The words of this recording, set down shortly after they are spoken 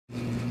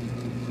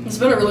It's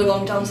been a really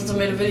long time since I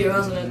made a video,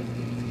 hasn't it?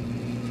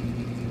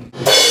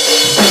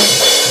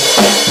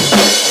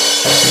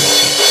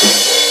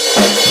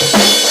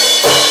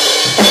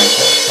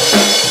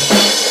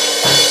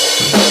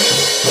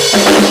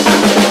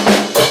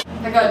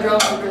 I got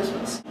drunk for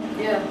Christmas.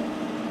 Yeah.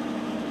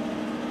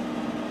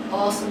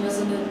 Awesome,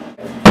 isn't it?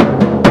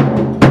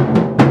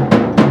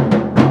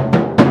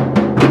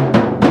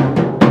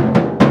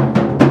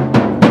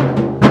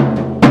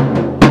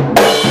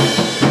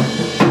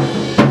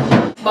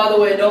 By the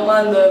way, don't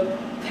mind the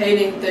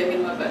painting thing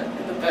in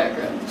the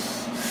background.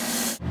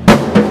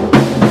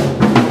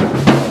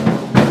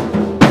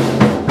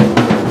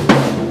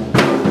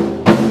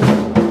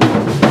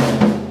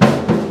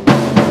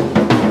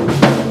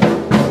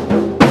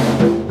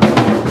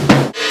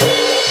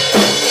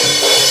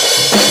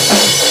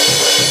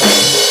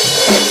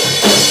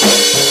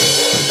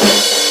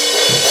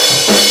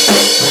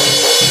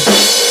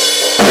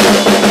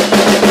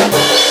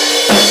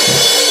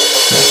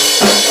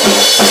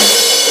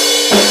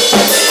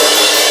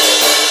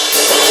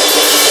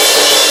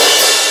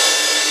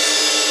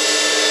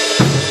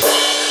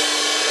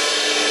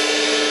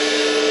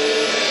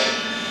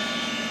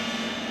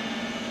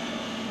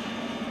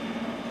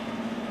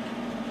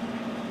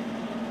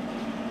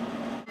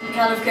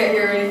 Kind of can't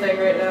hear anything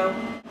right now.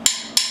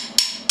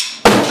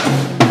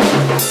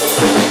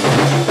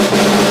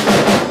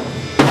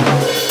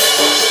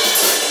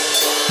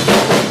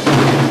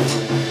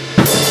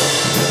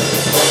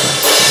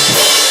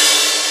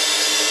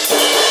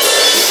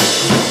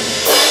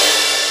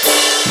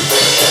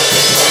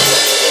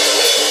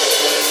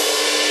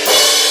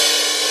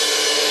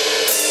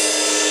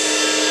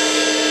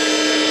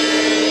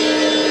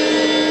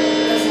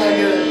 That's not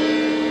good.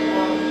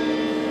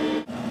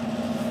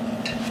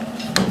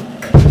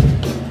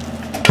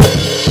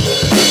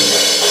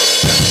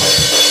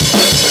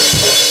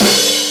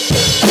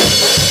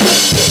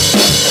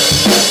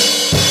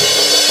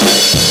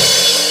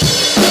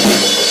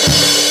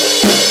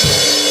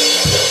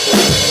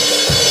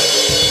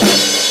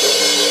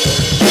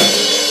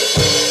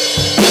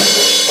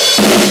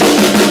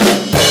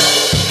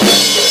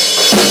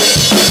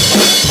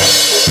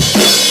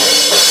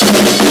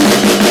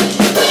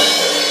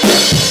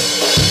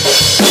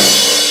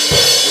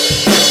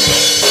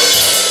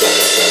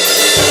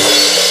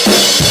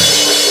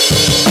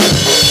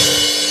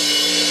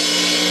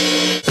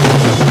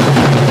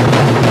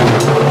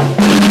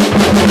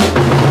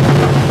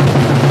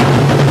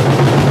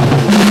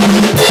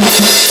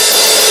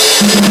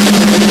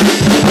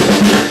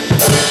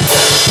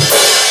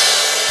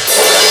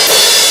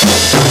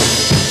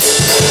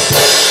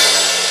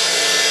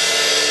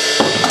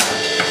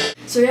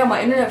 So yeah,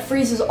 my internet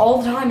freezes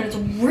all the time and it's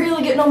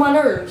really getting on my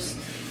nerves.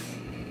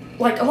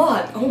 Like a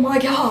lot. Oh my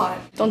god.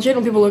 Don't you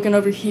know people looking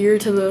over here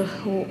to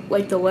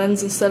the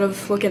lens instead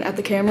of looking at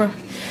the camera?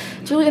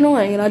 It's really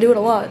annoying and I do it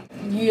a lot.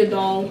 Yeah,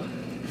 dog.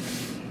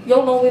 You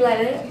don't know me like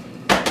that.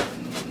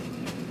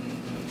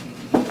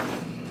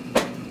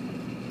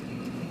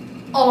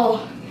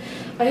 Oh,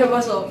 I hit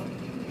myself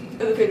in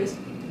the penis.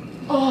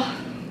 Oh.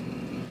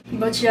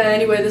 But yeah,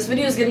 anyway, this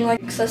video is getting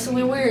like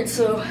excessively weird,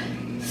 so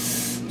I'm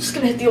just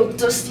gonna hit the old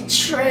dusty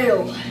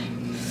trail.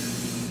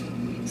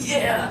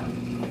 Yeah.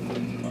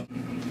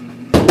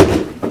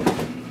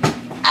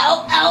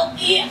 Ow, ow,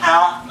 yeah,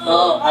 ow,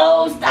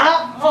 oh,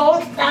 stop,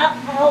 oh.